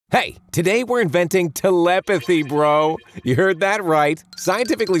Hey, today we're inventing telepathy, bro. You heard that right.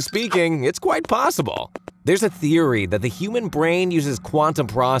 Scientifically speaking, it's quite possible. There's a theory that the human brain uses quantum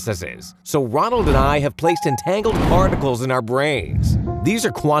processes, so Ronald and I have placed entangled particles in our brains. These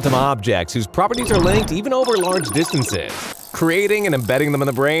are quantum objects whose properties are linked even over large distances. Creating and embedding them in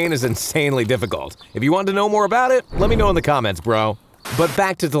the brain is insanely difficult. If you want to know more about it, let me know in the comments, bro. But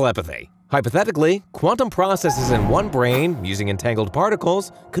back to telepathy. Hypothetically, quantum processes in one brain, using entangled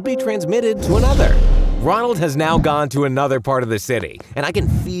particles, could be transmitted to another. Ronald has now gone to another part of the city, and I can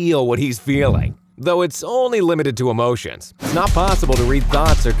feel what he's feeling. Though it's only limited to emotions. It's not possible to read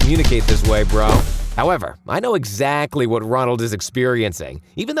thoughts or communicate this way, bro. However, I know exactly what Ronald is experiencing,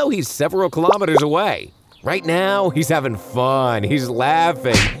 even though he's several kilometers away. Right now, he's having fun, he's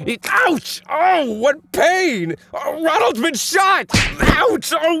laughing. Ouch! Oh, what pain! Oh, Ronald's been shot!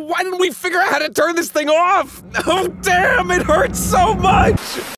 Ouch! Oh, why didn't we figure out how to turn this thing off? Oh, damn, it hurts so much!